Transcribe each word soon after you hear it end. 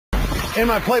In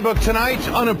my playbook tonight,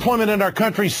 unemployment in our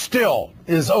country still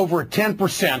is over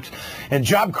 10%, and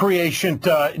job creation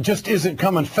just isn't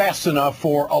coming fast enough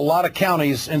for a lot of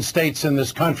counties and states in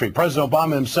this country. President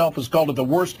Obama himself has called it the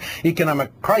worst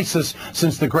economic crisis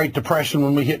since the Great Depression,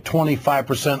 when we hit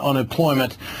 25%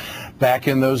 unemployment back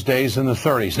in those days in the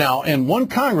 30s. Now, and one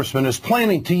congressman is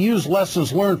planning to use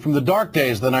lessons learned from the dark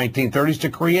days of the 1930s to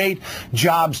create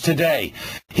jobs today.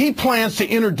 He plans to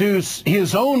introduce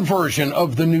his own version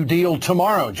of the New Deal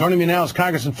tomorrow. Joining me now is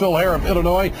Congressman Hare of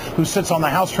Illinois, who sits on the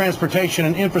House Transportation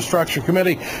and Infrastructure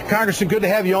Committee. Congressman, good to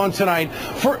have you on tonight.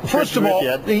 First of all,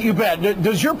 you bet.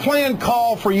 Does your plan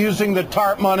call for using the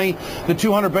TARP money, the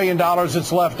 $200 billion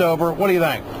that's left over? What do you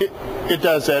think? It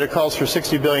does that. It calls for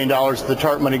 $60 billion of the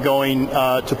TARP money going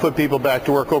to put people back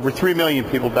to work, over 3 million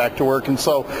people back to work. And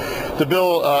so the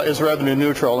bill is revenue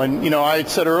neutral. And, you know, I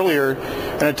said earlier,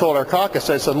 and I told our caucus,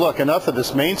 I said, look, enough of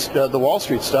this the Wall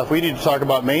Street stuff. We need to talk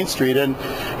about Main Street. And,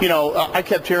 you know, I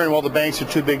kept hearing, well, the banks are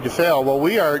too big to fail. Well,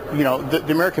 we are, you know,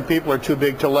 the American people are too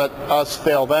big to let us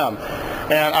fail them.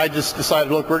 And I just decided,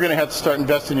 look, we're going to have to start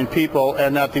investing in people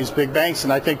and not these big banks.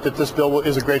 And I think that this bill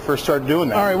is a great first start doing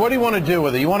that. All right, what do you want to do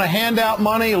with it? You want to hand out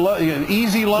money,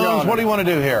 easy loans? No. What do you want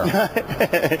to do here?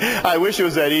 I wish it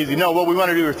was that easy. No, what we want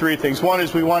to do are three things. One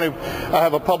is we want to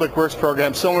have a public works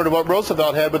program similar to what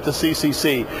Roosevelt had with the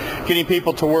CCC, getting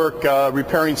people to work,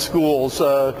 repairing schools,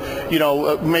 you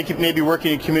know, maybe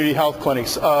working in community health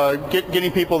clinics,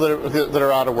 getting people that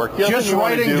are out of work. Just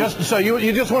writing, so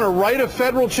you just want to write a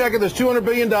federal check of this $200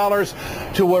 billion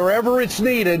to wherever it's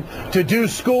needed to do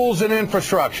schools and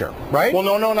infrastructure, right? Well,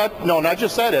 not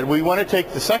just that, Ed. We want to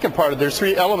take the second part of, there's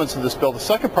three elements of this bill. The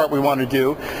second part we want to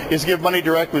do is give money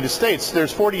directly to states.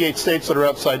 There's 48 states that are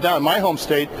upside down. My home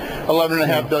state,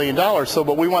 $11.5 billion. So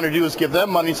what we want to do is give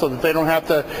them money so that they don't have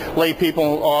to lay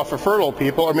people off or furlough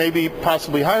people, or maybe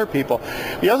possibly hire people.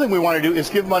 The other thing we want to do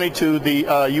is give money to the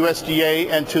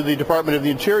USDA and to the Department of the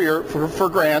Interior for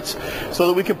grants so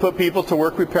that we can put people to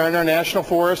work repairing our national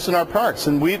forests and our parks.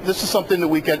 And this is something that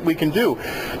we can do.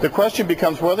 The question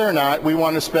becomes whether or not we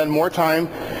want to spend more time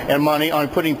and money on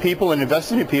putting people and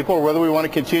investing in people, or whether we want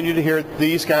to continue to hear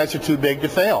these guys are too big to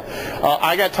fail.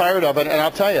 I got tired of it, and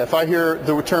I'll tell you, if I hear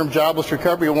the term jobless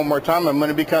recovery one more time, I'm going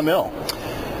to become ill.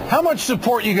 How much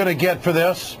support are you going to get for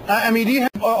this? I mean, do you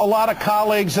have a lot of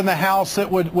colleagues in the House that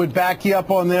would back you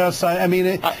up on this? I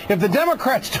mean, if the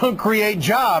Democrats don't create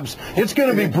jobs, it's going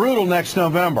to be brutal next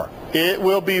November. It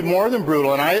will be more than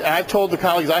brutal, and I've told the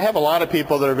colleagues, I have a lot of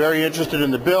people that are very interested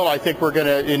in the bill. I think we're going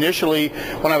to initially,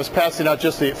 when I was passing out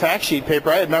just the fact sheet paper,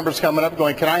 I had members coming up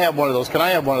going, can I have one of those? Can I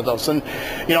have one of those? And,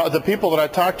 you know, the people that I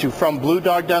talked to, from Blue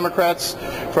Dog Democrats,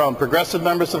 from progressive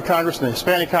members of Congress, and the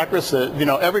Hispanic caucus, you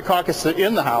know, every caucus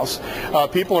in the House,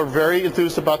 people are very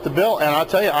enthused about the bill. And I'll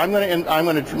tell you, I'm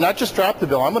going to not just drop the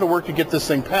bill, I'm going to work to get this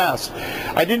thing passed.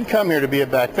 I didn't come here to be a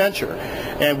backbencher,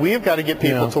 and we have got to get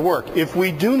people to work. If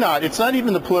we do not, it's not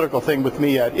even the political thing with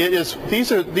me yet. It is,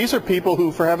 these are people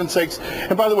who, for heaven's sakes,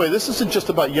 and by the way, this isn't just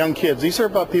about young kids. These are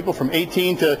about people from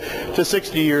 18 to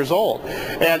 60 years old.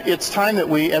 And it's time that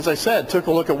we, as I said, took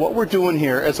a look at what we're doing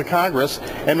here as a Congress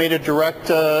and made a direct,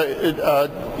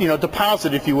 you know,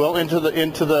 deposit, if you will, into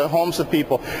the homes of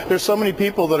people. There's so many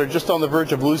people that are just on the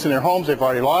verge of losing their homes. They've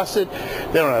already lost it.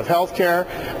 They don't have health care.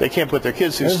 They can't put their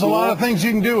kids through school. There's a lot of things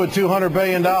you can do with $200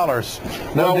 billion.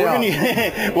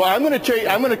 Well, I'm going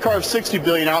to carve $60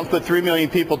 billion out and put 3 million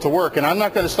people to work, and I'm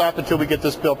not going to stop until we get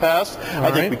this bill passed. I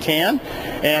think we can,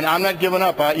 and I'm not giving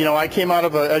up. You know, I came out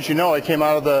of as you know, I came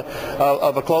out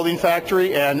of a clothing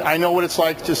factory, and I know what it's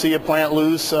like to see a plant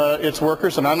lose its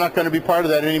workers, and I'm not going to be part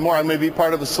of that anymore. I'm going to be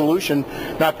part of the solution,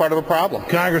 not part of a problem.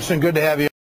 Congressman, good to have you.